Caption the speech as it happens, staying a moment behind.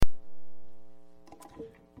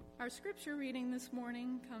Our scripture reading this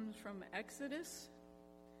morning comes from Exodus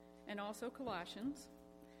and also Colossians.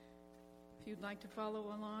 If you'd like to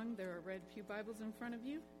follow along, there are red pew Bibles in front of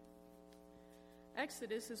you.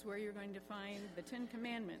 Exodus is where you're going to find the Ten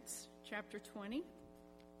Commandments, chapter 20.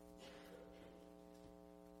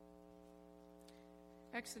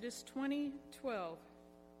 Exodus 20:12.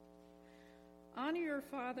 Honor your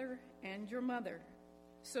father and your mother,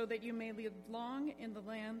 so that you may live long in the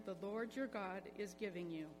land the Lord your God is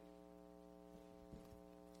giving you.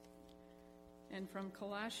 And from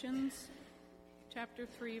Colossians chapter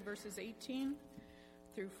 3, verses 18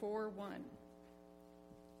 through 4:1.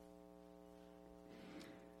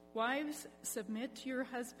 Wives, submit to your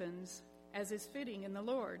husbands as is fitting in the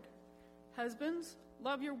Lord. Husbands,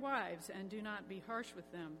 love your wives and do not be harsh with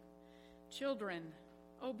them. Children,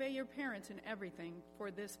 obey your parents in everything,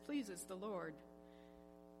 for this pleases the Lord.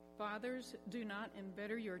 Fathers, do not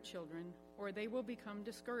embitter your children, or they will become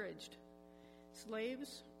discouraged.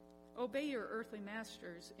 Slaves, obey your earthly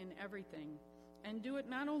masters in everything, and do it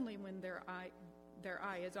not only when their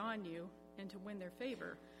eye is on you and to win their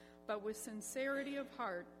favor, but with sincerity of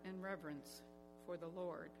heart and reverence for the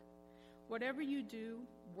Lord. Whatever you do,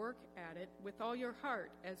 work at it with all your heart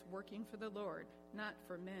as working for the Lord, not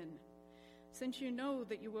for men, since you know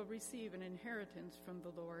that you will receive an inheritance from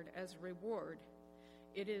the Lord as a reward.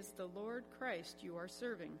 It is the Lord Christ you are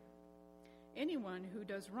serving. Anyone who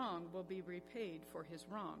does wrong will be repaid for his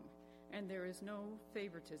wrong, and there is no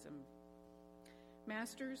favoritism.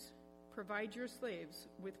 Masters, provide your slaves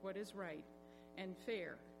with what is right and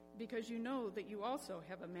fair, because you know that you also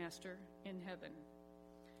have a master in heaven.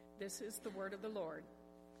 This is the word of the Lord.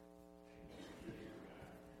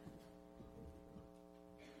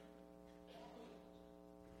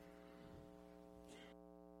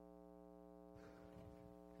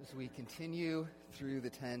 As we continue through the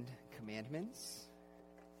Ten Commandments,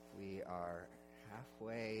 we are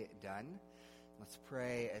halfway done. Let's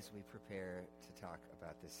pray as we prepare to talk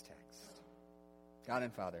about this text. God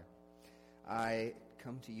and Father, I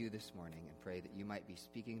come to you this morning and pray that you might be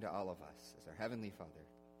speaking to all of us as our Heavenly Father,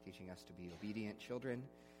 teaching us to be obedient children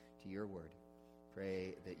to your word.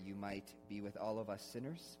 Pray that you might be with all of us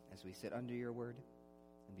sinners as we sit under your word,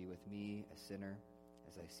 and be with me, a sinner,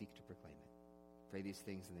 as I seek to proclaim it. Pray these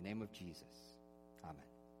things in the name of Jesus. Amen.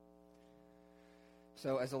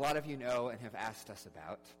 So, as a lot of you know and have asked us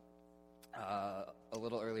about, a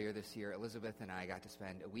little earlier this year, Elizabeth and I got to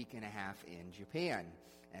spend a week and a half in Japan.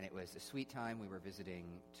 And it was a sweet time. We were visiting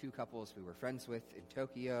two couples we were friends with in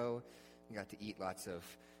Tokyo. We got to eat lots of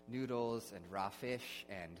noodles and raw fish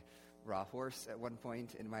and raw horse at one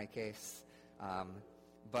point, in my case.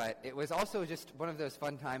 But it was also just one of those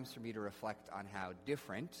fun times for me to reflect on how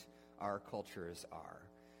different our cultures are.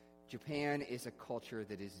 Japan is a culture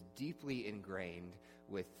that is deeply ingrained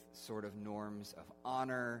with sort of norms of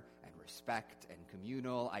honor and respect and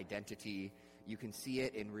communal identity. You can see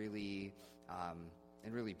it in really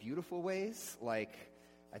beautiful ways. Like,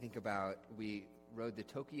 I think about, we rode the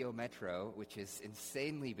Tokyo Metro, which is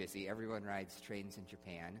insanely busy. Everyone rides trains in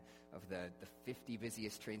Japan. Of the 50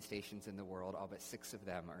 busiest train stations in the world, all but 6 of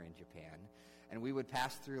them are in Japan. And we would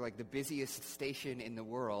pass through like the busiest station in the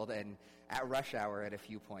world, and at rush hour at a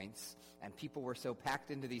few points, and people were so packed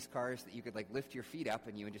into these cars that you could like lift your feet up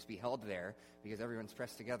and you would just be held there because everyone's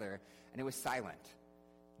pressed together, and it was silent.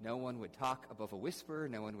 No one would talk above a whisper.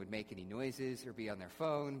 No one would make any noises or be on their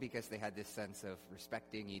phone because they had this sense of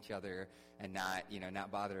respecting each other and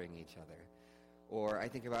not bothering each other. Or I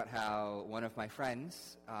think about how one of my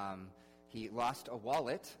friends, he lost a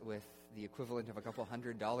wallet with the equivalent of a couple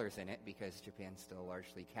 $100 in it because Japan's still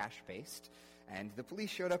largely cash-based. And the police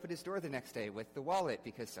showed up at his door the next day with the wallet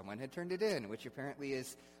because someone had turned it in, which apparently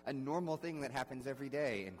is a normal thing that happens every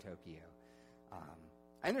day in Tokyo.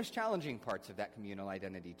 And there's challenging parts of that communal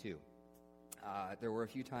identity, too. There were a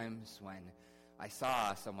few times when I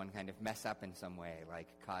saw someone kind of mess up in some way, like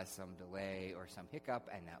cause some delay or some hiccup,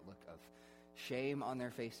 and that look of shame on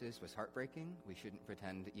their faces was heartbreaking. We shouldn't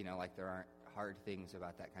pretend, like there aren't hard things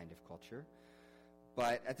about that kind of culture.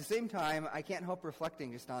 But at the same time, I can't help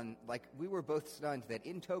reflecting just on, we were both stunned that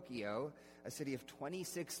in Tokyo, a city of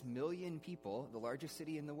 26 million people, the largest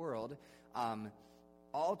city in the world,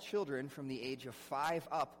 all children from the age of 5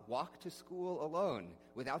 up walk to school alone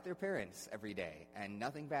without their parents every day, and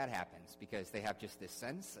nothing bad happens because they have just this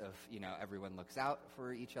sense of, everyone looks out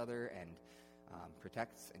for each other and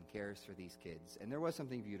protects and cares for these kids. And there was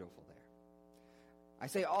something beautiful there. I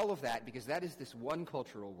say all of that because that is this one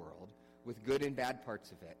cultural world with good and bad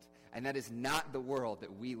parts of it, and that is not the world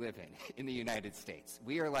that we live in the United States.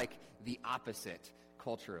 We are like the opposite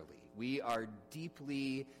culturally. We are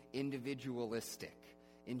deeply individualistic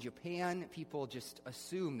In Japan, people just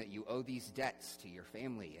assume that you owe these debts to your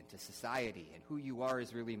family and to society, and who you are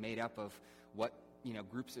is really made up of what,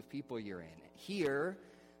 groups of people you're in. Here,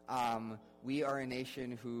 we are a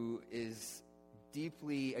nation who is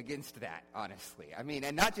deeply against that, honestly. I mean,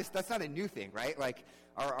 and that's not a new thing, right? Like,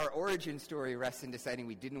 our origin story rests in deciding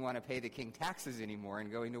we didn't want to pay the king taxes anymore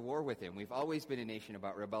and going to war with him. We've always been a nation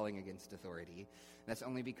about rebelling against authority. That's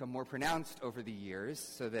only become more pronounced over the years,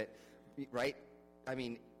 so that, right? I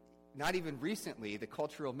mean, not even recently, the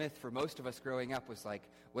cultural myth for most of us growing up was like,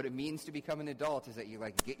 what it means to become an adult is that you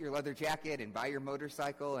get your leather jacket and buy your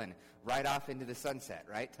motorcycle and ride off into the sunset,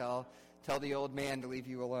 right? Tell the old man to leave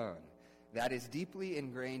you alone. That is deeply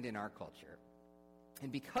ingrained in our culture.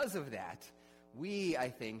 And because of that, we, I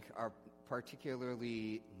think, are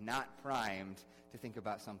particularly not primed to think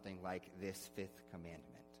about something like this fifth commandment.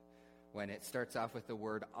 When it starts off with the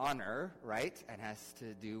word honor, right, and has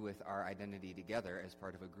to do with our identity together as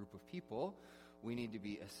part of a group of people, we need to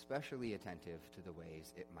be especially attentive to the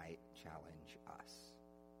ways it might challenge us.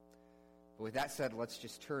 But with that said, let's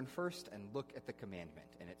just turn first and look at the commandment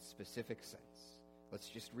in its specific sense. Let's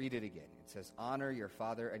just read it again. It says, honor your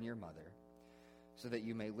father and your mother, so that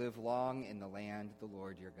you may live long in the land the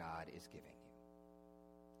Lord your God is giving you.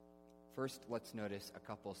 First, let's notice a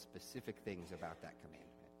couple specific things about that commandment.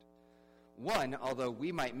 One, although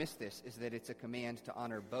we might miss this, is that it's a command to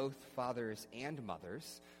honor both fathers and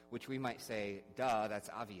mothers, which we might say, duh, that's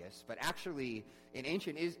obvious. But actually, in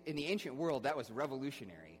the ancient world, that was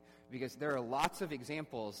revolutionary, because there are lots of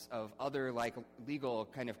examples of other legal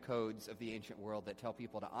kind of codes of the ancient world that tell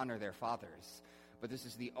people to honor their fathers. But this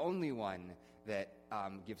is the only one that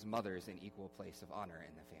gives mothers an equal place of honor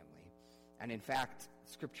in the family. And in fact,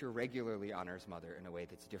 Scripture regularly honors mother in a way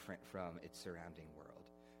that's different from its surrounding world.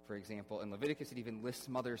 For example, in Leviticus, it even lists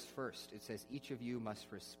mothers first. It says, each of you must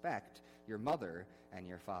respect your mother and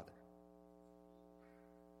your father.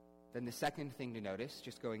 Then the second thing to notice,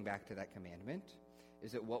 just going back to that commandment,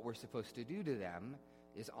 is that what we're supposed to do to them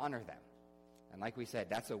is honor them. And like we said,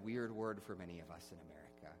 that's a weird word for many of us in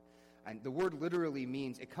America. And the word literally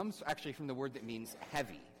means, it comes actually from the word that means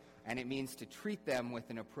heavy. And it means to treat them with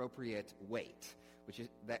an appropriate weight, which is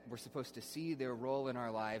that we're supposed to see their role in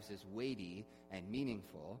our lives as weighty and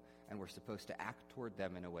meaningful, and we're supposed to act toward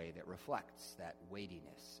them in a way that reflects that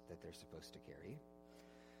weightiness that they're supposed to carry.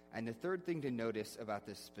 And the third thing to notice about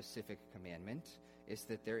this specific commandment is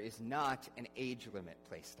that there is not an age limit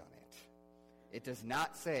placed on it. It does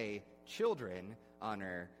not say, children,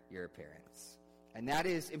 honor your parents. And that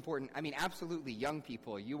is important. I mean, absolutely, young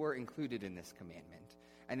people, you are included in this commandment.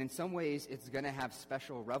 And in some ways, it's going to have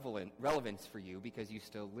special relevance for you because you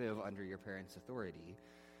still live under your parents' authority.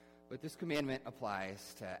 But this commandment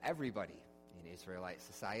applies to everybody in Israelite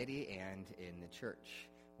society and in the church.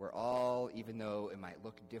 We're all, even though it might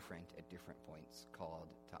look different at different points, called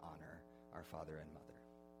to honor our father and mother.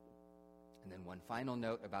 And then one final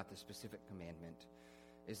note about the specific commandment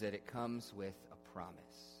is that it comes with a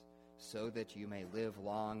promise, so that you may live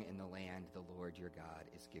long in the land the Lord your God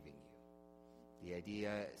is giving you. The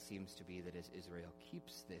idea seems to be that as Israel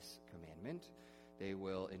keeps this commandment, they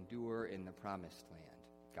will endure in the promised land.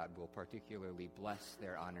 God will particularly bless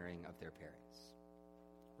their honoring of their parents.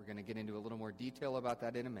 We're going to get into a little more detail about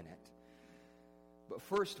that in a minute. But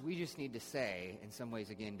first, we just need to say, in some ways,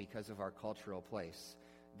 again, because of our cultural place,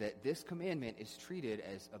 that this commandment is treated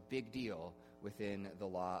as a big deal within the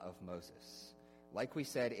law of Moses. Like we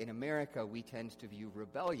said, in America, we tend to view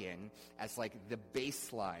rebellion as like the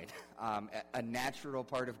baseline, a natural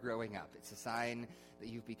part of growing up. It's a sign that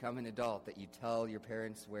you've become an adult, that you tell your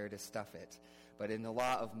parents where to stuff it. But in the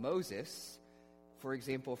law of Moses, for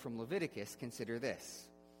example, from Leviticus, consider this.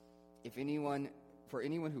 For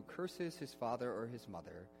anyone who curses his father or his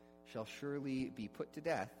mother shall surely be put to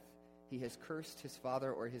death. He has cursed his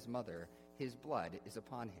father or his mother. His blood is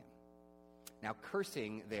upon him. Now,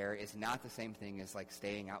 cursing there is not the same thing as like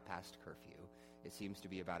staying out past curfew. It seems to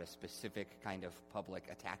be about a specific kind of public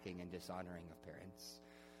attacking and dishonoring of parents.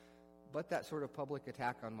 But that sort of public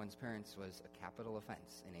attack on one's parents was a capital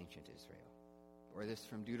offense in ancient Israel. Or this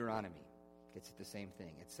from Deuteronomy gets at the same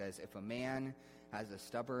thing. It says, if a man has a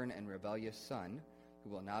stubborn and rebellious son who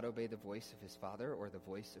will not obey the voice of his father or the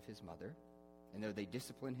voice of his mother, and though they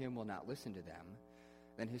discipline him will not listen to them,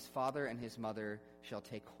 then his father and his mother shall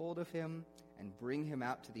take hold of him and bring him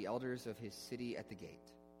out to the elders of his city at the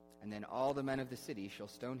gate. And then all the men of the city shall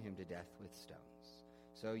stone him to death with stones.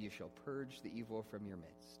 So you shall purge the evil from your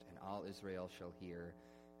midst, and all Israel shall hear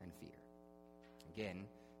and fear. Again,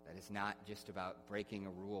 that is not just about breaking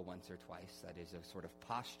a rule once or twice. That is a sort of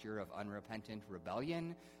posture of unrepentant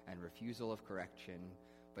rebellion and refusal of correction,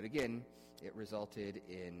 But again, it resulted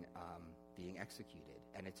in being executed.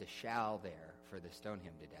 And it's a shall there for the stone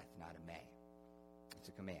him to death, not a may. It's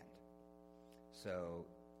a command. So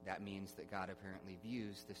that means that God apparently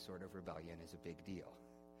views this sort of rebellion as a big deal.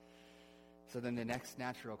 So then the next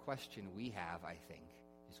natural question we have, I think,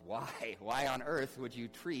 is why? Why on earth would you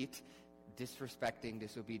treat disrespecting,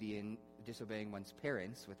 disobeying one's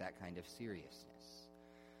parents with that kind of seriousness?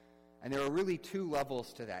 And there are really two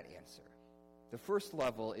levels to that answer. The first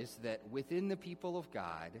level is that within the people of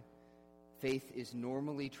God, faith is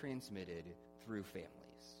normally transmitted through families.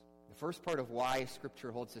 The first part of why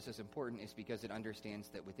Scripture holds this as important is because it understands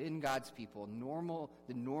that within God's people,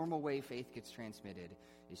 the normal way faith gets transmitted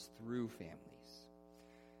is through families.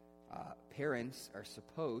 Parents are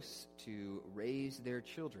supposed to raise their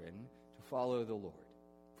children to follow the Lord.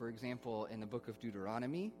 For example, in the book of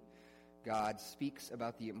Deuteronomy, God speaks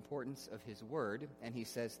about the importance of his word, and he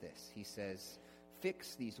says this. He says,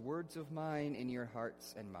 "Fix these words of mine in your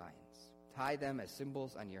hearts and minds. Tie them as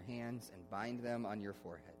symbols on your hands and bind them on your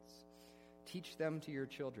foreheads. Teach them to your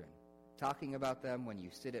children, talking about them when you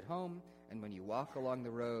sit at home and when you walk along the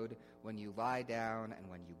road, when you lie down and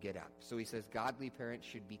when you get up." So he says godly parents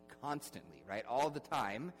should be constantly, right, all the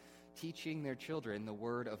time, teaching their children the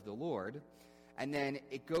word of the Lord. And then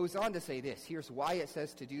it goes on to say this. Here's why it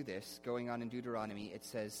says to do this, going on in Deuteronomy. It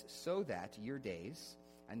says, "So that your days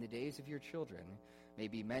and the days of your children may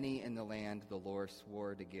be many in the land the Lord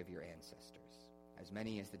swore to give your ancestors, as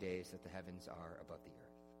many as the days that the heavens are above the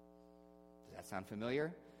earth." Does that sound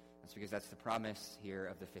familiar? That's because that's the promise here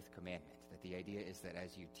of the fifth commandment, that the idea is that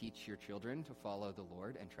as you teach your children to follow the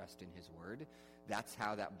Lord and trust in his word, that's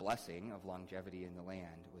how that blessing of longevity in the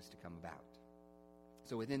land was to come about.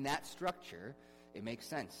 So within that structure, it makes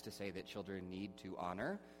sense to say that children need to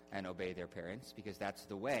honor and obey their parents, because that's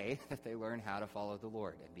the way that they learn how to follow the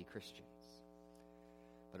Lord and be Christians.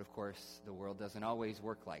 But of course, the world doesn't always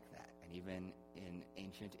work like that. And even in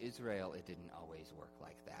ancient Israel, it didn't always work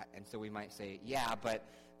like that. And so we might say, yeah, but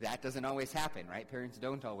that doesn't always happen, right? Parents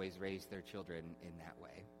don't always raise their children in that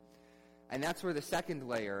way. And that's where the second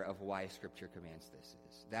layer of why Scripture commands this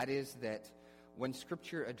is. That is that when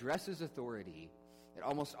Scripture addresses authority, it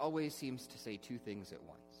almost always seems to say two things at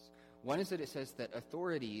once. One is that it says that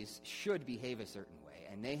authorities should behave a certain way,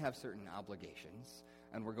 and they have certain obligations,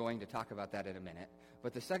 and we're going to talk about that in a minute.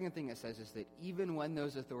 But the second thing it says is that even when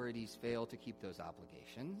those authorities fail to keep those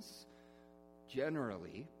obligations,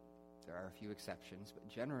 generally, there are a few exceptions, but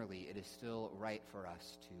generally it is still right for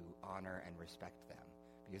us to honor and respect them,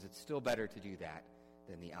 because it's still better to do that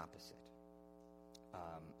than the opposite.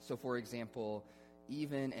 So for example,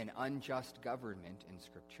 even an unjust government in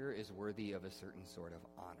Scripture is worthy of a certain sort of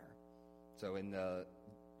honor. So in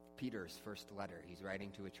Peter's first letter, he's writing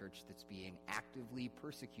to a church that's being actively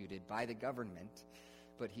persecuted by the government,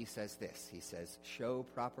 but he says this. He says, "Show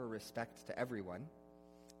proper respect to everyone,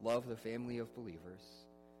 love the family of believers,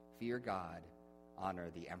 fear God, honor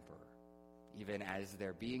the emperor." Even as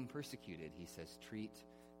they're being persecuted, he says, treat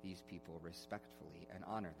these people respectfully and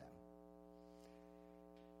honor them.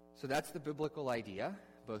 So that's the biblical idea,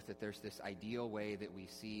 both that there's this ideal way that we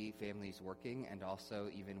see families working, and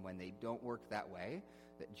also even when they don't work that way,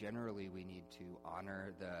 that generally we need to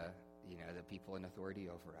honor the people in authority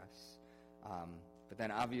over us. But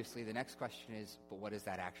then obviously the next question is, but what does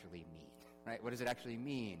that actually mean, right? What does it actually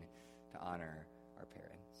mean to honor our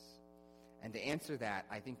parents? And to answer that,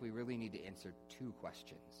 I think we really need to answer two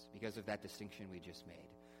questions because of that distinction we just made.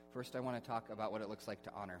 First, I want to talk about what it looks like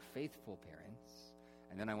to honor faithful parents,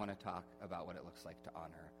 and then I want to talk about what it looks like to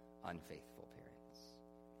honor unfaithful parents.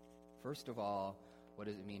 First of all, what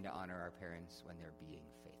does it mean to honor our parents when they're being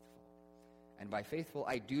faithful? And by faithful,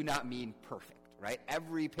 I do not mean perfect, right?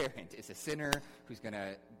 Every parent is a sinner who's going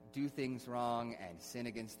to do things wrong and sin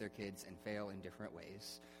against their kids and fail in different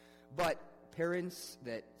ways. But parents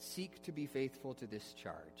that seek to be faithful to this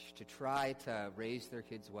charge, to try to raise their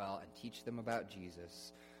kids well and teach them about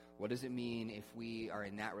Jesus, what does it mean if we are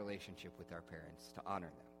in that relationship with our parents to honor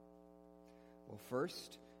them? Well,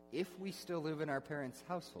 first, if we still live in our parents'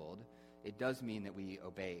 household, it does mean that we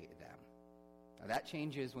obey them. Now, that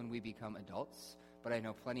changes when we become adults, but I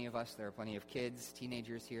know plenty of us, there are plenty of kids,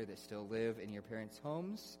 teenagers here that still live in your parents'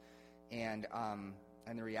 homes, and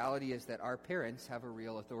the reality is that our parents have a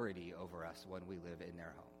real authority over us when we live in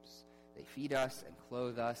their homes. They feed us and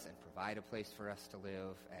clothe us and provide a place for us to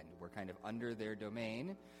live, and we're kind of under their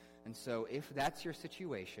domain. And so if that's your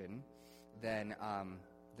situation, then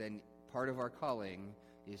part of our calling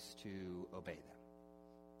is to obey them.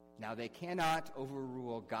 Now, they cannot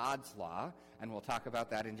overrule God's law, and we'll talk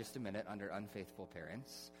about that in just a minute under unfaithful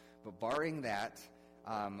parents. But barring that,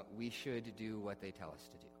 we should do what they tell us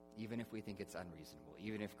to do, even if we think it's unreasonable.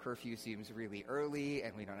 Even if curfew seems really early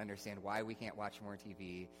and we don't understand why we can't watch more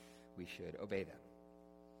TV, we should obey them.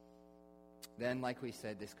 Then, like we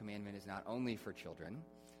said, this commandment is not only for children,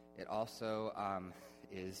 it also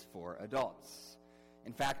is for adults.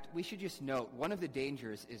 In fact, we should just note, one of the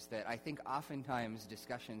dangers is that I think oftentimes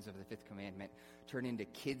discussions of the fifth commandment turn into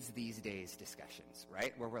kids these days discussions,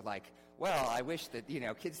 right? Where we're like, well, I wish that,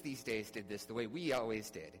 kids these days did this the way we always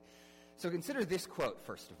did. So consider this quote,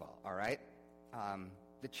 first of all right?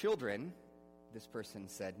 The children, this person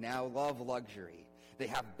said, now love luxury. They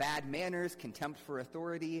have bad manners, contempt for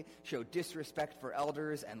authority, show disrespect for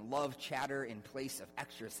elders, and love chatter in place of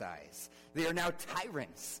exercise. They are now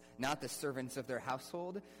tyrants, not the servants of their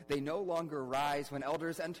household. They no longer rise when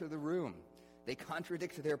elders enter the room. They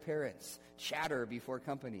contradict their parents, chatter before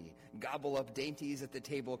company, gobble up dainties at the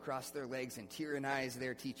table, cross their legs, and tyrannize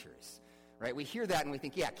their teachers. Right? We hear that and we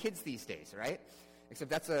think, yeah, kids these days, right? Except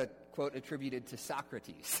that's a quote attributed to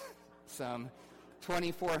Socrates some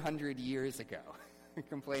 2,400 years ago,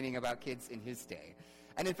 complaining about kids in his day.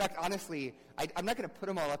 And in fact, honestly, I'm not going to put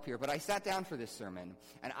them all up here, but I sat down for this sermon,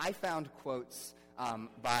 and I found quotes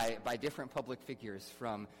by different public figures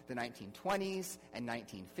from the 1920s and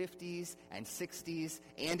 1950s and 60s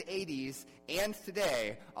and 80s and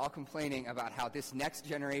today, all complaining about how this next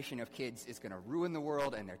generation of kids is going to ruin the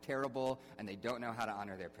world, and they're terrible, and they don't know how to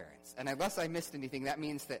honor their parents. And unless I missed anything, that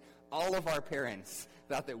means that all of our parents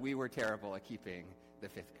thought that we were terrible at keeping the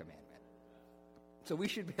fifth commandment. So we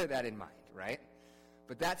should bear that in mind, right?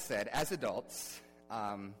 But that said, as adults,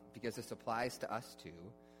 because this applies to us too,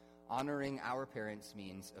 honoring our parents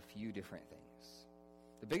means a few different things.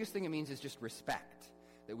 The biggest thing it means is just respect,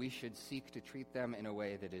 that we should seek to treat them in a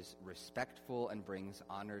way that is respectful and brings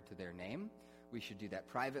honor to their name. We should do that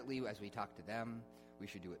privately as we talk to them. We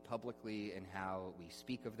should do it publicly in how we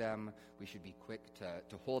speak of them. We should be quick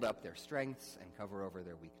to hold up their strengths and cover over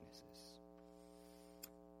their weaknesses.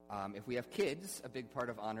 If we have kids, a big part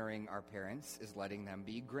of honoring our parents is letting them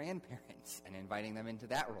be grandparents and inviting them into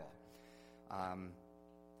that role.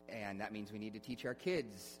 And that means we need to teach our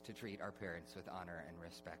kids to treat our parents with honor and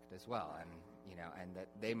respect as well, and that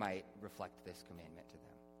they might reflect this commandment to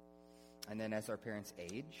them. And then as our parents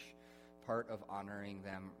age, part of honoring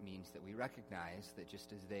them means that we recognize that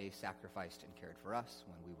just as they sacrificed and cared for us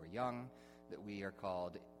when we were young, that we are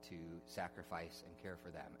called to sacrifice and care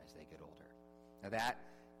for them as they get older. Now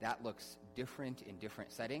that looks different in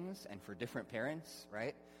different settings and for different parents,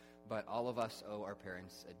 right? But all of us owe our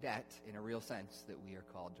parents a debt in a real sense that we are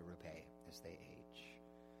called to repay as they age.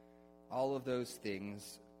 All of those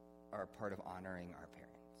things are part of honoring our parents.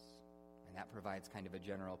 And that provides kind of a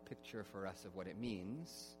general picture for us of what it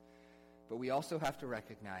means. But we also have to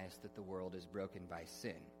recognize that the world is broken by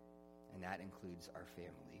sin, and that includes our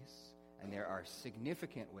families. And there are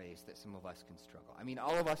significant ways that some of us can struggle. I mean,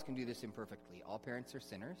 all of us can do this imperfectly. All parents are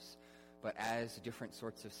sinners. But as different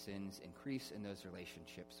sorts of sins increase in those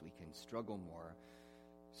relationships, we can struggle more.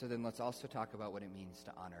 So then let's also talk about what it means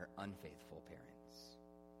to honor unfaithful parents.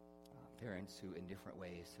 Parents who in different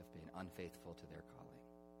ways have been unfaithful to their calling.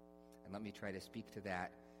 And let me try to speak to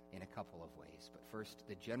that in a couple of ways. But first,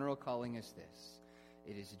 the general calling is this.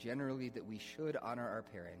 It is generally that we should honor our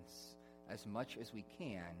parents as much as we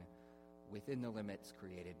can within the limits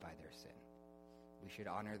created by their sin. We should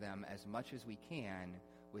honor them as much as we can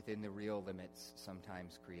within the real limits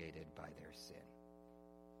sometimes created by their sin.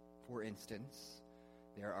 For instance,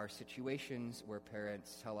 there are situations where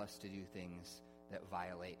parents tell us to do things that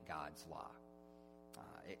violate God's law.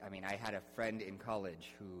 I had a friend in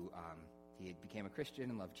college who he became a Christian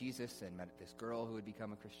and loved Jesus, and met this girl who had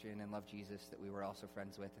become a Christian and loved Jesus that we were also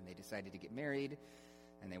friends with, and they decided to get married,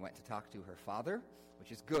 and they went to talk to her father,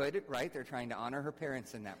 which is good, right? They're trying to honor her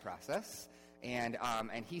parents in that process. And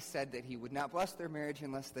he said that he would not bless their marriage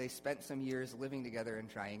unless they spent some years living together and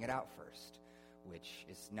trying it out first, which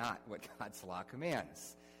is not what God's law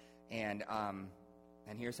commands. And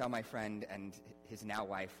here's how my friend and his now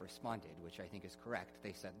wife responded, which I think is correct.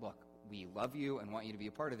 They said, look, we love you and want you to be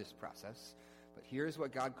a part of this process, but here's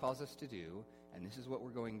what God calls us to do, and this is what we're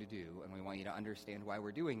going to do, and we want you to understand why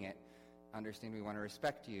we're doing it, understand we want to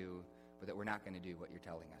respect you, but that we're not going to do what you're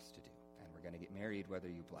telling us to do, and we're going to get married whether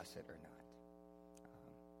you bless it or not.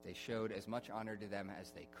 They showed as much honor to them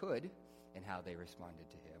as they could in how they responded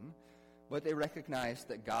to him, but they recognized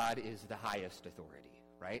that God is the highest authority,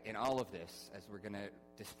 right? In all of this, as we're going to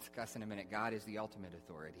discuss in a minute, God is the ultimate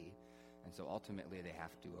authority, and so ultimately they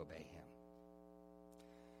have to obey him.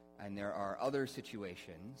 And there are other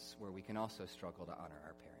situations where we can also struggle to honor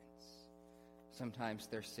our parents. Sometimes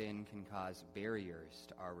their sin can cause barriers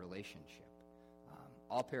to our relationship.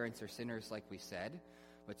 all parents are sinners, like we said,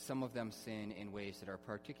 but some of them sin in ways that are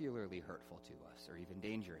particularly hurtful to us or even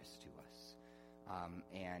dangerous to us.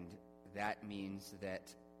 And that means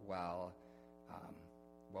that while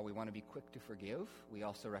we want to be quick to forgive, we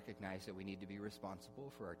also recognize that we need to be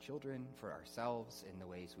responsible for our children, for ourselves, in the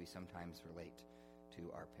ways we sometimes relate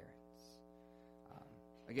to our parents.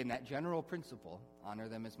 Again, that general principle, honor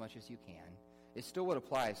them as much as you can, is still what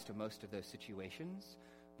applies to most of those situations,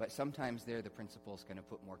 but sometimes there the principle is going to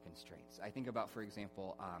put more constraints. I think about, for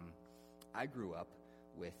example, I grew up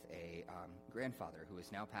with a grandfather who has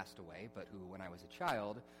now passed away, but who, when I was a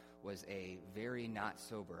child, was a very not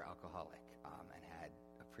sober alcoholic and had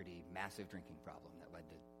a pretty massive drinking problem that led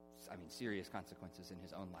to, serious consequences in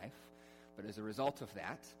his own life. But as a result of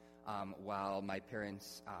that, while my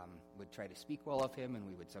parents would try to speak well of him, and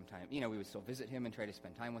we would sometimes, we would still visit him and try to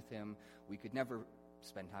spend time with him, we could never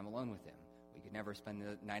spend time alone with him. We could never spend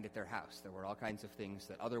the night at their house. There were all kinds of things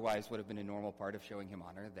that otherwise would have been a normal part of showing him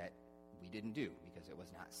honor that we didn't do because it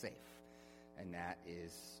was not safe. And that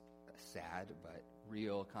is a sad but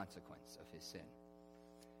real consequence of his sin.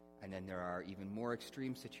 And then there are even more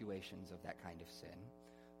extreme situations of that kind of sin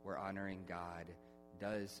where honoring God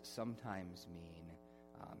does sometimes mean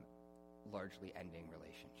largely ending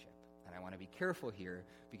relationship. And I want to be careful here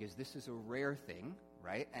because this is a rare thing,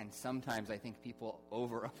 right? And sometimes I think people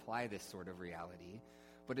over-apply this sort of reality,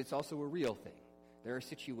 but it's also a real thing. There are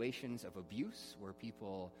situations of abuse where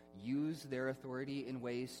people use their authority in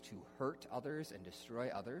ways to hurt others and destroy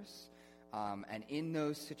others. And in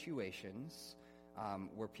those situations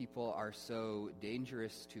where people are so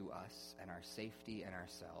dangerous to us and our safety and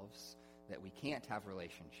ourselves that we can't have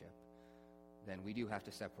relationship, then we do have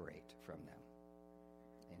to separate from them.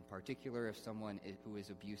 In particular, if someone who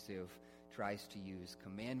is abusive tries to use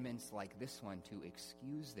commandments like this one to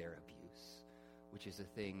excuse their abuse, which is a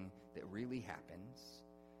thing that really happens.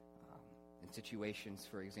 In situations,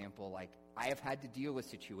 for example, like I have had to deal with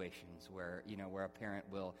situations where a parent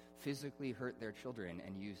will physically hurt their children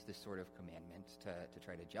and use this sort of commandment to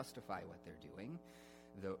try to justify what they're doing.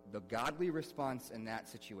 The godly response in that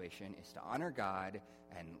situation is to honor God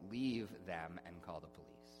and leave them and call the police.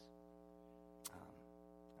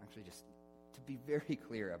 Actually, just to be very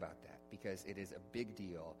clear about that, because it is a big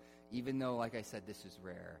deal, even though, like I said, this is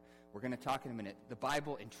rare. We're going to talk in a minute. The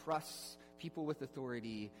Bible entrusts people with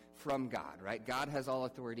authority from God, right? God has all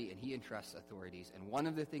authority, and he entrusts authorities. And one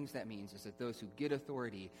of the things that means is that those who get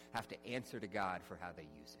authority have to answer to God for how they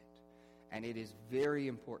use it. And it is very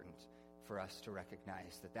important for us to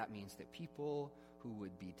recognize that means that people who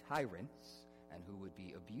would be tyrants and who would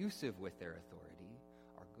be abusive with their authority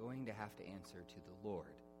are going to have to answer to the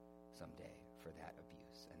Lord someday for that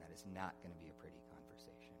abuse. And that is not going to be a pretty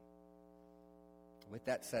conversation. With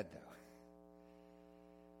that said, though,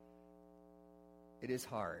 it is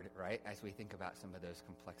hard, right, as we think about some of those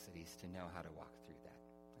complexities to know how to walk through that.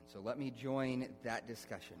 And so let me join that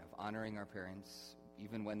discussion of honoring our parents,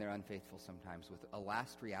 even when they're unfaithful sometimes, with a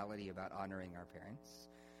last reality about honoring our parents.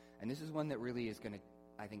 And this is one that really is going to,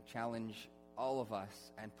 I think, challenge all of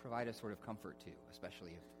us and provide a sort of comfort too,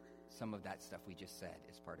 especially if some of that stuff we just said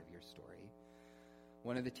is part of your story.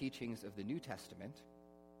 One of the teachings of the New Testament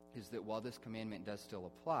is that while this commandment does still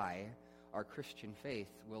apply, our Christian faith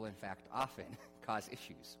will in fact often cause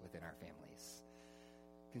issues within our families.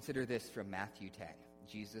 Consider this from Matthew 10.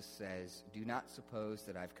 Jesus says, "Do not suppose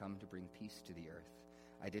that I've come to bring peace to the earth.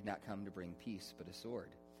 I did not come to bring peace, but a sword.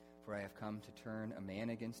 For I have come to turn a man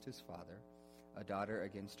against his father, a daughter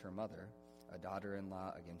against her mother, a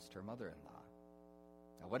daughter-in-law against her mother-in-law."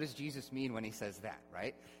 Now, what does Jesus mean when he says that,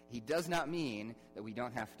 right? He does not mean that we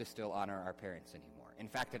don't have to still honor our parents anymore. In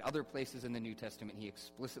fact, at other places in the New Testament, he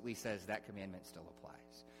explicitly says that commandment still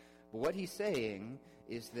applies. But what he's saying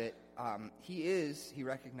is that he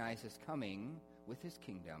recognizes coming with his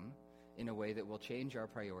kingdom in a way that will change our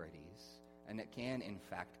priorities and that can, in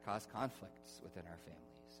fact, cause conflicts within our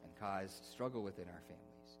families and cause struggle within our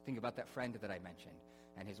families. Think about that friend that I mentioned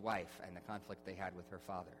and his wife and the conflict they had with her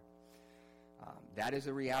father. That is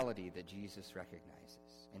a reality that Jesus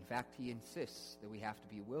recognizes. In fact, he insists that we have to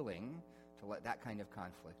be willing to let that kind of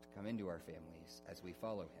conflict come into our families as we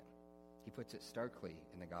follow him. He puts it starkly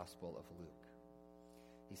in the Gospel of Luke.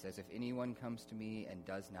 He says, "If anyone comes to me and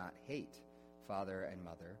does not hate father and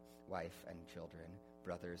mother, wife and children,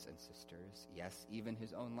 brothers and sisters, yes, even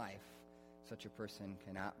his own life, such a person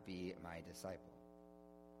cannot be my disciple."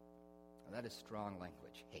 Now, that is strong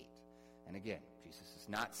language, hate. And again, Jesus is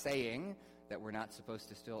not saying that we're not supposed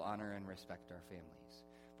to still honor and respect our families.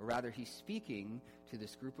 But rather, he's speaking to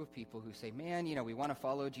this group of people who say, man, we want to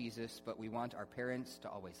follow Jesus, but we want our parents to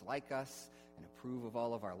always like us and approve of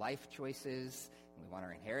all of our life choices. we want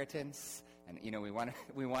our inheritance, and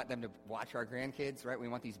we want them to watch our grandkids, right? We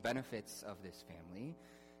want these benefits of this family.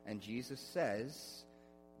 And Jesus says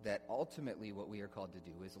that ultimately what we are called to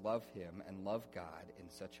do is love him and love God in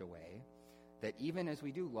such a way that even as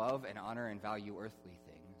we do love and honor and value earthly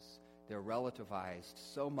things, they're relativized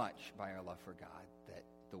so much by our love for God that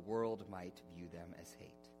the world might view them as hate.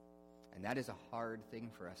 And that is a hard thing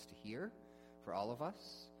for us to hear, for all of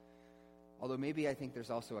us. Although maybe I think there's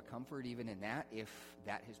also a comfort even in that, if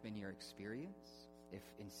that has been your experience, if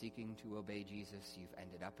in seeking to obey Jesus you've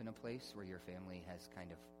ended up in a place where your family has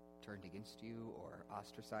kind of turned against you or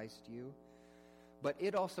ostracized you. But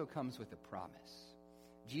it also comes with a promise.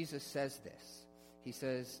 Jesus says this. He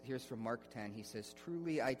says, here's from Mark 10, he says,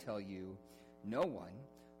 "Truly I tell you, no one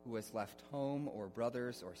who has left home or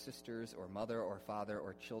brothers or sisters or mother or father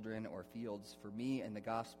or children or fields for me and the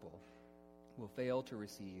gospel will fail to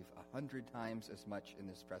receive 100 times as much in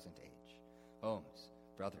this present age. Homes,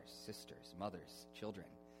 brothers, sisters, mothers, children,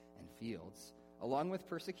 and fields, along with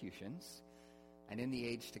persecutions, and in the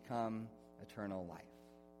age to come, eternal life."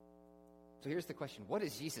 So here's the question. What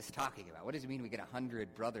is Jesus talking about? What does it mean we get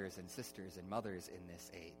 100 brothers and sisters and mothers in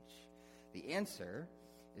this age? The answer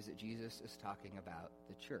is that Jesus is talking about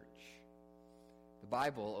the church. The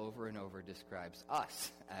Bible over and over describes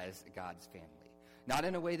us as God's family. Not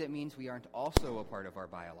in a way that means we aren't also a part of our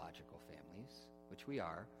biological families, which we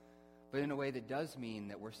are, but in a way that does mean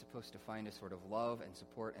that we're supposed to find a sort of love and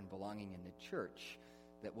support and belonging in the church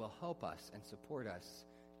that will help us and support us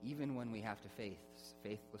even when we have to face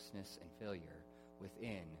faithlessness and failure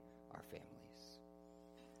within our families.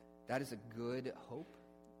 That is a good hope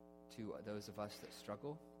to those of us that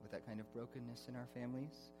struggle with that kind of brokenness in our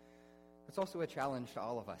families. It's also a challenge to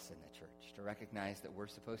all of us in the church to recognize that we're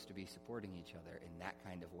supposed to be supporting each other in that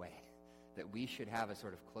kind of way, that we should have a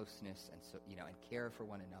sort of closeness and care for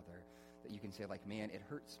one another, that you can say, like, man, it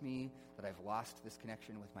hurts me that I've lost this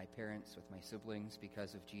connection with my parents, with my siblings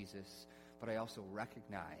because of Jesus, but I also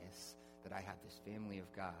recognize that I have this family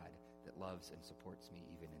of God that loves and supports me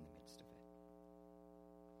even in the midst of it.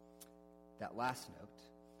 That last note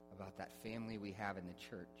about that family we have in the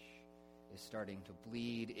church is starting to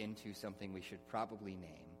bleed into something we should probably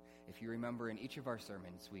name. If you remember, in each of our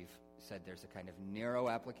sermons, we've said there's a kind of narrow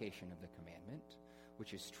application of the commandment,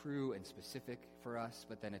 which is true and specific for us,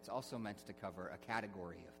 but then it's also meant to cover a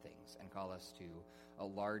category of things and call us to a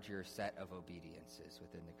larger set of obediences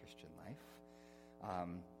within the Christian life.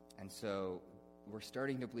 And so we're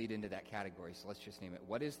starting to bleed into that category, so let's just name it.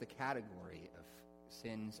 What is the category of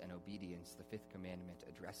sins and obedience the fifth commandment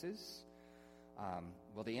addresses?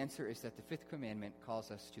 Well, the answer is that the fifth commandment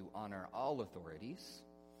calls us to honor all authorities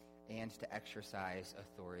and to exercise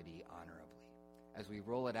authority honorably. As we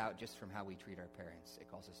roll it out just from how we treat our parents, it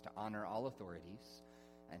calls us to honor all authorities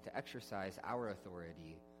and to exercise our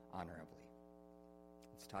authority honorably.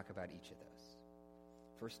 Let's talk about each of those.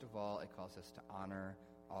 First of all, it calls us to honor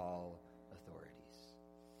all authorities.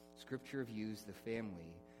 Scripture views the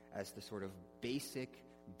family as the sort of basic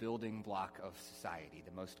building block of society,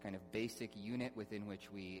 the most kind of basic unit within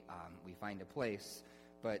which we find a place,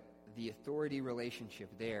 but the authority relationship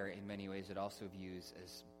there, in many ways, it also views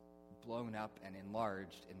as blown up and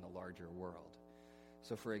enlarged in the larger world.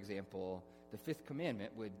 So, for example, the fifth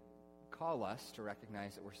commandment would call us to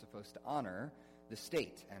recognize that we're supposed to honor the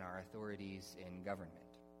state and our authorities in government.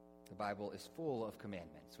 The Bible is full of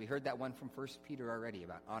commandments. We heard that one from 1 Peter already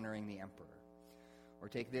about honoring the emperor. Or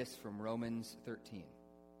take this from Romans 13.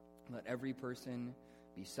 Let every person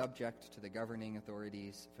be subject to the governing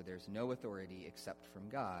authorities, for there's no authority except from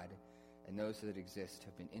God, and those that exist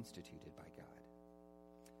have been instituted by God.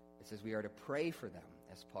 It says we are to pray for them,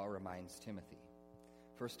 as Paul reminds Timothy.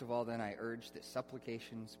 First of all, then, I urge that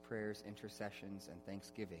supplications, prayers, intercessions, and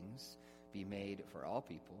thanksgivings be made for all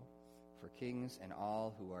people, for kings and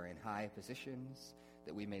all who are in high positions,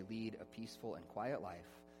 that we may lead a peaceful and quiet life,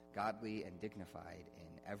 godly and dignified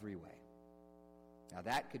in every way. Now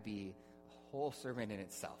that could be a whole sermon in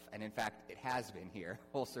itself, and in fact it has been here,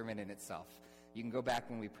 a whole sermon in itself. You can go back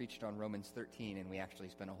when we preached on Romans 13, and we actually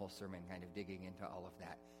spent a whole sermon kind of digging into all of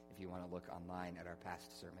that if you want to look online at our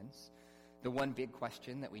past sermons. The one big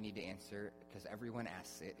question that we need to answer, because everyone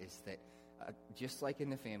asks it, is that just like in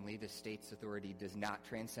the family, the state's authority does not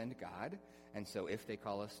transcend God, and so if they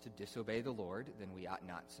call us to disobey the Lord, then we ought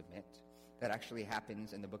not submit. That actually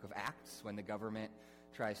happens in the book of Acts when the government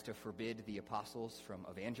tries to forbid the apostles from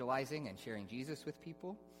evangelizing and sharing Jesus with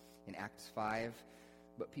people. In Acts 5,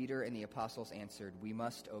 but Peter and the apostles answered, "We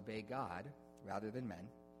must obey God rather than men."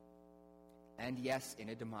 And yes, in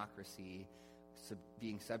a democracy,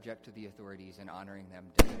 being subject to the authorities and honoring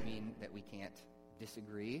them doesn't mean that we can't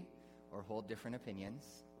disagree or hold different opinions.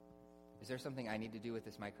 Is there something I need to do with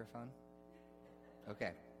this microphone?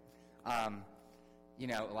 Okay.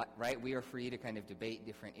 Right, we are free to kind of debate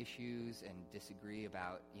different issues and disagree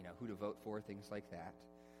about, who to vote for, things like that.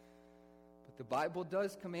 But the Bible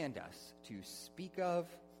does command us to speak of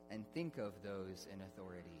and think of those in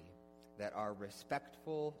authority that are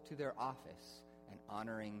respectful to their office and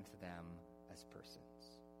honoring to them as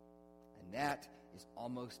persons. And that is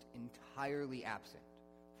almost entirely absent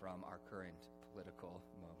from our current political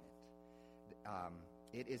moment.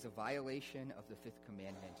 It is a violation of the fifth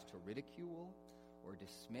commandment to ridicule or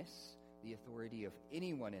dismiss the authority of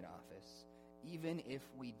anyone in office, even if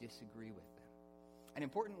we disagree with them. And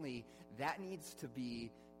importantly, that needs to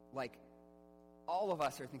be like, all of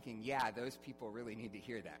us are thinking, yeah, those people really need to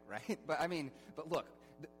hear that, right? But look,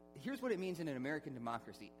 here's what it means in an American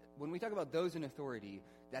democracy. When we talk about those in authority,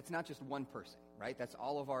 that's not just one person, right? That's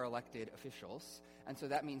all of our elected officials. And so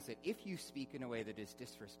that means that if you speak in a way that is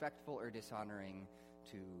disrespectful or dishonoring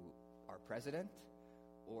to our president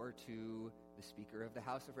or to the Speaker of the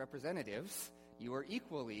House of Representatives, you are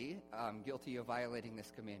equally guilty of violating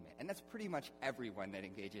this commandment. And that's pretty much everyone that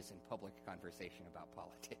engages in public conversation about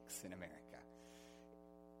politics in America.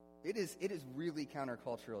 It is really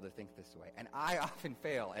countercultural to think this way. And I often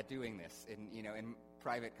fail at doing this in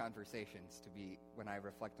private conversations when I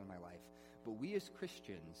reflect on my life. But we as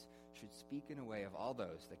Christians should speak in a way of all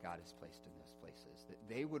those that God has placed in those places, that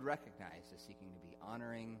they would recognize as seeking to be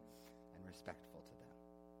honoring and respectful to them.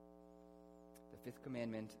 The fifth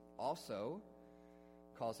commandment also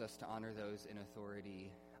calls us to honor those in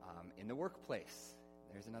authority in the workplace.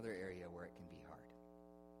 There's another area where it can be hard.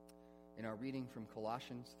 In our reading from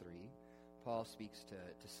Colossians 3, Paul speaks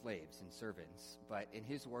to slaves and servants, but in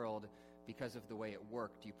his world, because of the way it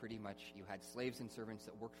worked, you had slaves and servants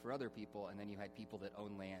that worked for other people, and then you had people that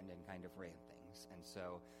owned land and kind of ran things. And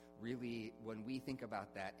so really, when we think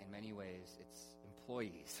about that, in many ways, it's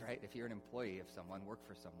employees, right? If you're an employee of someone, work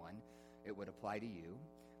for someone, it would apply to you.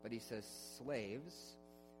 But he says, slaves,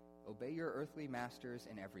 obey your earthly masters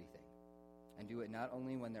in everything, and do it not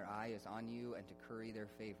only when their eye is on you and to curry their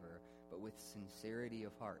favor, but with sincerity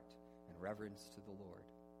of heart and reverence to the Lord.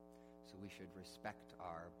 So we should respect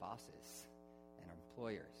our bosses and our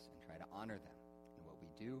employers and try to honor them in what we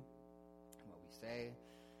do and what we say,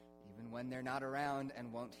 even when they're not around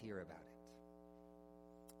and won't hear about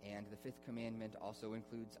it. And the fifth commandment also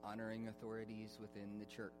includes honoring authorities within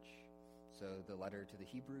the church. So the letter to the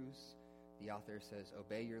Hebrews, the author says,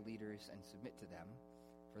 obey your leaders and submit to them,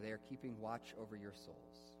 for they are keeping watch over your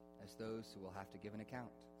souls, as those who will have to give an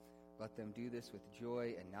account. Let them do this with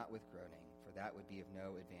joy and not with groaning, for that would be of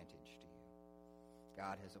no advantage to you.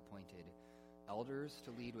 God has appointed elders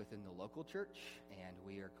to lead within the local church, and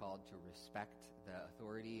we are called to respect the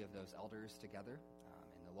authority of those elders together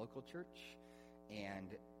in the local church,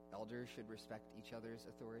 and elders should respect each other's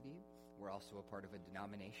authority. We're also a part of a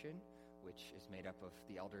denomination, which is made up of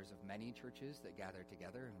the elders of many churches that gather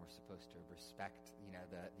together, and we're supposed to respect,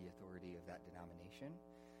 the authority of that denomination.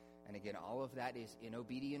 And again, all of that is in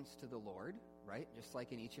obedience to the Lord, right? Just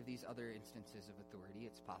like in each of these other instances of authority,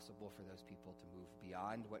 it's possible for those people to move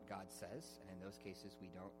beyond what God says, and in those cases we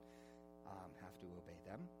don't have to obey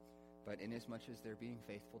them. But inasmuch as they're being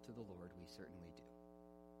faithful to the Lord, we certainly do.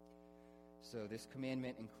 So this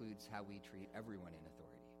commandment includes how we treat everyone in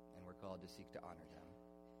authority, and we're called to seek to honor them.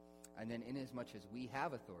 And then inasmuch as we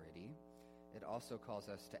have authority, it also calls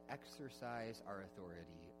us to exercise our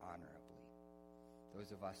authority honorably.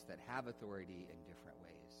 Those of us that have authority in different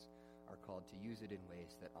ways are called to use it in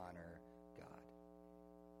ways that honor God.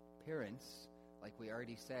 Parents, like we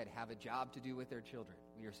already said, have a job to do with their children.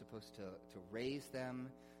 We are supposed to raise them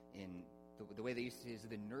in the way they used to say is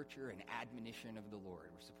the nurture and admonition of the Lord.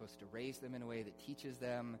 We're supposed to raise them in a way that teaches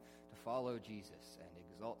them to follow Jesus and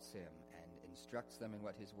exalts him and instructs them in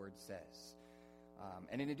what his word says.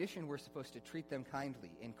 And in addition, we're supposed to treat them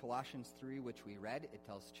kindly. In Colossians 3, which we read, it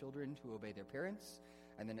tells children to obey their parents.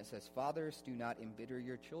 And then it says, fathers, do not embitter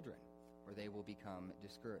your children, or they will become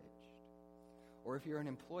discouraged. Or if you're an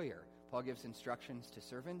employer, Paul gives instructions to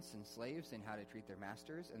servants and slaves in how to treat their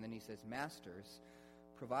masters. And then he says, masters,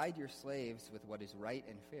 provide your slaves with what is right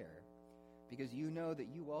and fair, because you know that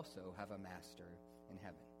you also have a master in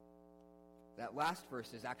heaven. That last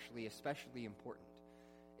verse is actually especially important.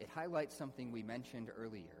 It highlights something we mentioned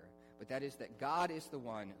earlier, but that is that God is the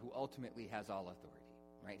one who ultimately has all authority,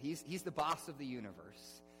 right? He's the boss of the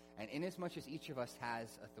universe. And inasmuch as each of us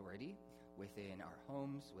has authority within our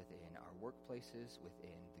homes, within our workplaces,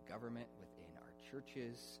 within the government, within our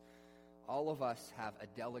churches, all of us have a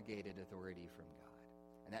delegated authority from God.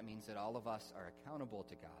 And that means that all of us are accountable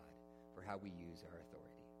to God for how we use our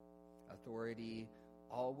authority. authority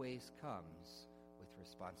always comes with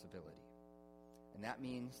responsibility. And that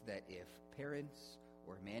means that if parents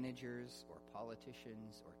or managers or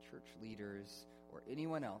politicians or church leaders or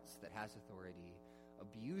anyone else that has authority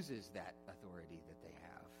abuses that authority that they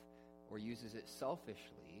have, or uses it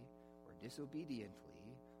selfishly or disobediently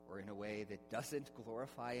or in a way that doesn't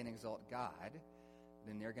glorify and exalt God,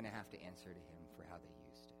 then they're going to have to answer to him for how they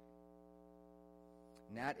used it.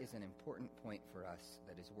 And that is an important point for us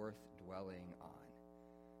that is worth dwelling on.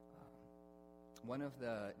 One of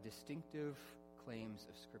the distinctive claims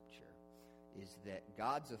of Scripture is that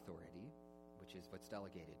God's authority, which is what's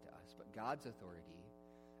delegated to us, but God's authority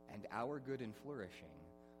and our good and flourishing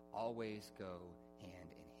always go hand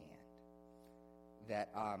in hand.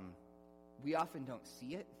 That we often don't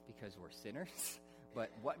see it because we're sinners, but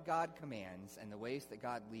what God commands and the ways that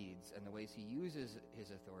God leads and the ways he uses his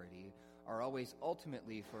authority are always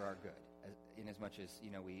ultimately for our good, in as much as,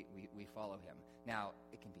 we follow him. Now,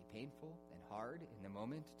 it can be painful and hard in the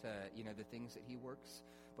moment to, the things that he works,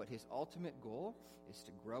 but his ultimate goal is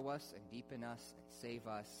to grow us and deepen us and save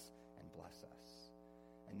us and bless us.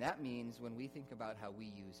 And that means when we think about how we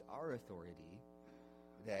use our authority,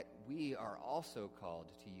 that we are also called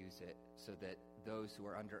to use it so that those who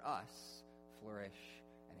are under us flourish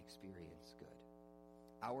and experience good.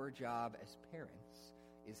 Our job as parents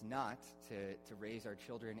is not to raise our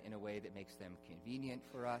children in a way that makes them convenient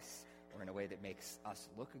for us or in a way that makes us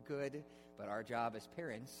look good, but our job as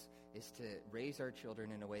parents is to raise our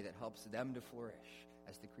children in a way that helps them to flourish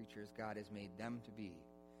as the creatures God has made them to be,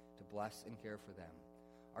 to bless and care for them.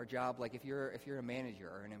 Our job, like if you're a manager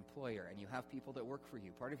or an employer and you have people that work for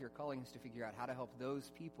you, part of your calling is to figure out how to help those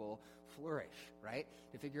people flourish, right?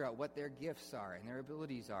 To figure out what their gifts are and their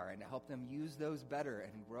abilities are and to help them use those better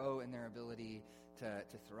and grow in their ability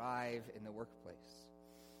to thrive in the workplace.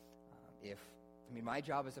 My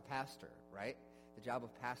job as a pastor, right? The job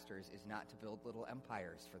of pastors is not to build little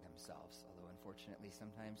empires for themselves, although unfortunately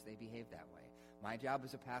sometimes they behave that way. My job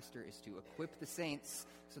as a pastor is to equip the saints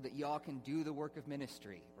so that y'all can do the work of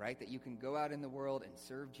ministry, right? That you can go out in the world and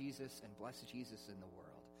serve Jesus and bless Jesus in the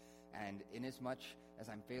world. And inasmuch as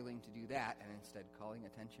I'm failing to do that and instead calling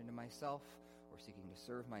attention to myself or seeking to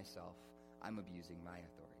serve myself, I'm abusing my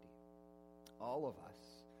authority. All of us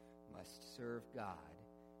must serve God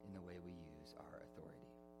in the way we use our authority.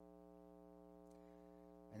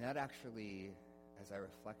 And that actually, as I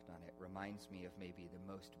reflect on it, reminds me of maybe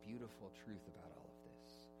the most beautiful truth about all of this,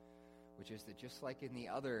 which is that just like in the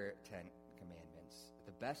other 10 commandments,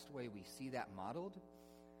 the best way we see that modeled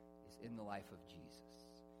is in the life of Jesus.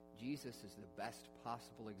 Jesus is the best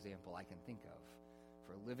possible example I can think of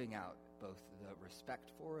for living out both the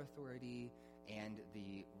respect for authority and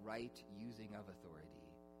the right using of authority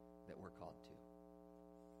that we're called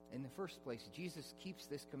to. In the first place, Jesus keeps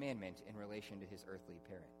this commandment in relation to his earthly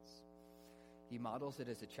parents. He models it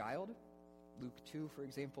as a child. Luke 2, for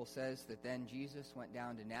example, says that then Jesus went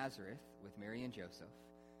down to Nazareth with Mary and Joseph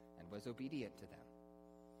and was obedient to them.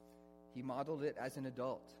 He modeled it as an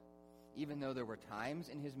adult. Even though there were times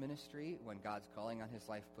in his ministry when God's calling on his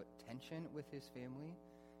life put tension with his family,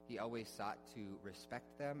 he always sought to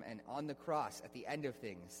respect them. And on the cross, at the end of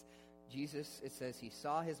things, Jesus, it says, he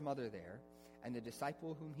saw his mother there and the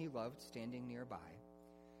disciple whom he loved standing nearby.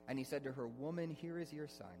 And he said to her, "Woman, here is your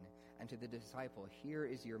son," and to the disciple, "Here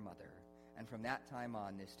is your mother." And from that time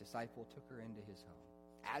on, this disciple took her into his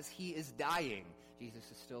home. As he is dying,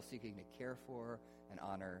 Jesus is still seeking to care for and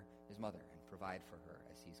honor his mother and provide for her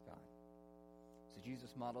as he's gone. So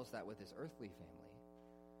Jesus models that with his earthly family.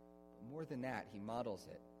 But more than that, he models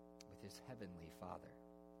it with his heavenly Father.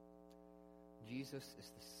 Jesus is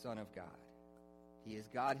the Son of God. He is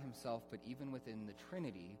God himself, but even within the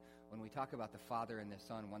Trinity, when we talk about the Father and the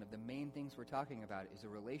Son, one of the main things we're talking about is a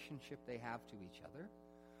relationship they have to each other,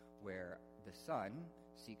 where the Son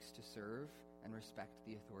seeks to serve and respect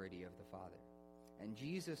the authority of the Father. And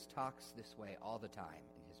Jesus talks this way all the time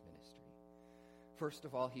in his ministry. First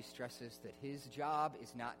of all, he stresses that his job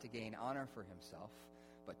is not to gain honor for himself,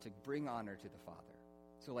 but to bring honor to the Father.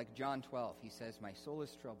 So like John 12, he says, "My soul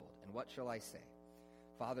is troubled, and what shall I say?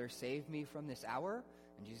 Father, save me from this hour?"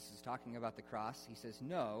 And Jesus is talking about the cross. He says,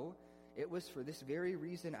 "No, it was for this very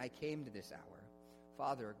reason I came to this hour.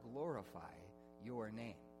 Father, glorify your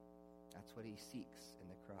name." That's what he seeks in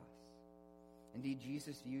the cross. Indeed,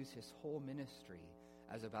 Jesus views his whole ministry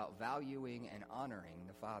as about valuing and honoring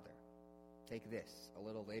the Father. Take this. A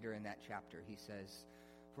little later in that chapter, he says,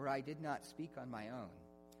 "For I did not speak on my own,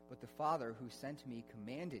 but the Father who sent me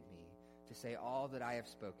commanded me to say all that I have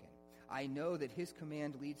spoken. I know that his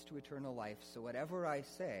command leads to eternal life, so whatever I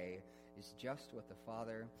say is just what the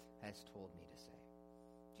Father has told me to say."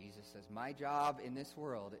 Jesus says, my job in this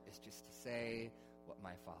world is just to say what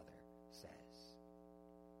my Father says.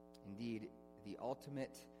 Indeed, the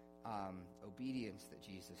ultimate obedience that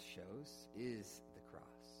Jesus shows is the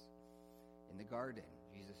cross. In the garden,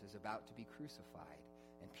 Jesus is about to be crucified,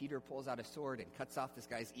 and Peter pulls out a sword and cuts off this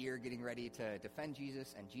guy's ear, getting ready to defend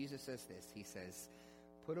Jesus, and Jesus says this. He says,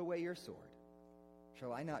 put away your sword.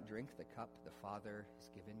 Shall I not drink the cup the Father has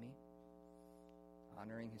given me?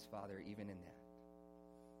 Honoring his Father even in that.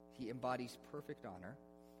 He embodies perfect honor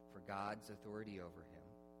for God's authority over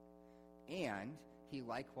him, and he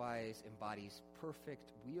likewise embodies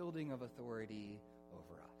perfect wielding of authority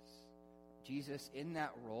over us. Jesus, in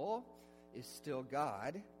that role, is still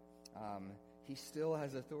God. He still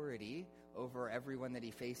has authority over everyone that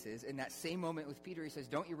he faces. In that same moment with Peter, he says,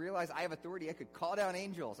 don't you realize I have authority? I could call down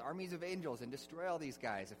angels, armies of angels, and destroy all these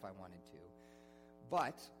guys if I wanted to.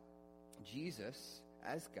 But Jesus,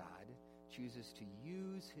 as God, chooses to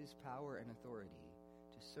use his power and authority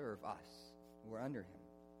to serve us who are under him.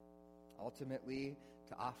 Ultimately,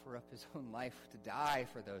 to offer up his own life to die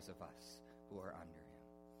for those of us who are under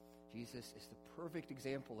him. Jesus is the perfect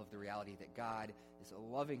example of the reality that God is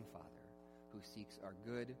a loving Father who seeks our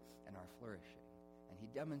good and our flourishing. And he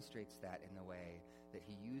demonstrates that in the way that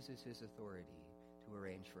he uses his authority to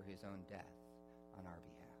arrange for his own death on our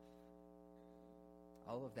behalf.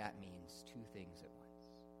 All of that means two things at once.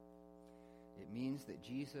 It means that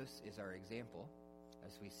Jesus is our example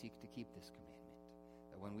as we seek to keep this commandment.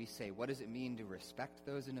 That when we say, what does it mean to respect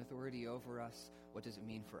those in authority over us? What does it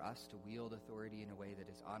mean for us to wield authority in a way that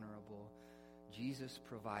is honorable? Jesus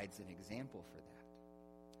provides an example for that.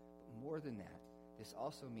 But more than that, this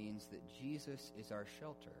also means that Jesus is our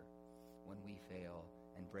shelter when we fail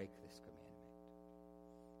and break this commandment.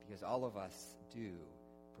 Because all of us do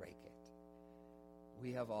break it.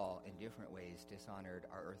 We have all, in different ways, dishonored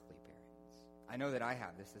our earthly parents. I know that I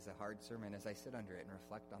have. This is a hard sermon as I sit under it and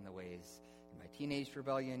reflect on the ways in my teenage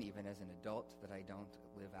rebellion, even as an adult, that I don't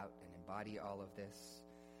live out and embody all of this.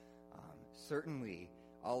 Certainly,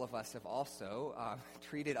 all of us have also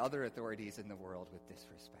treated other authorities in the world with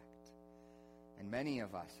disrespect. And many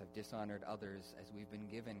of us have dishonored others as we've been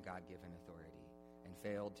given God-given authority and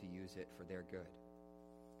failed to use it for their good.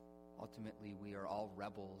 Ultimately, we are all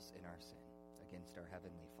rebels in our sin against our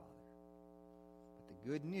Heavenly Father. But the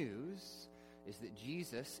good news is that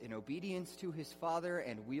Jesus, in obedience to his Father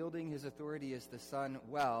and wielding his authority as the Son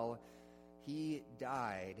well, he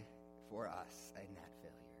died for us in that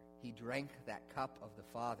failure. He drank that cup of the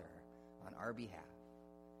Father on our behalf.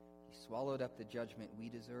 He swallowed up the judgment we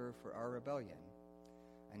deserve for our rebellion,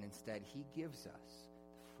 and instead he gives us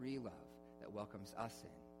the free love that welcomes us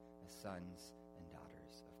in as sons and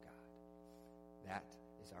daughters of God. That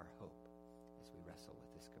is our hope as we wrestle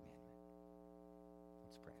with this commandment.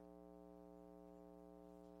 Let's pray.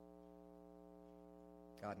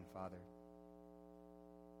 God and Father,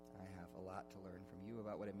 I have a lot to learn from you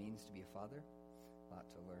about what it means to be a father, a lot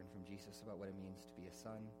to learn from Jesus about what it means to be a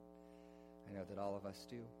son. I know that all of us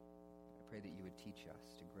do. I pray that you would teach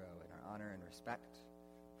us to grow in our honor and respect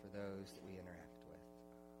for those that we interact with,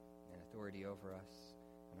 and authority over us,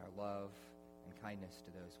 and our love and kindness to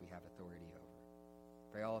those we have authority over.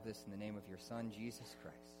 Pray all of this in the name of your Son, Jesus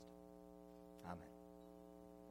Christ.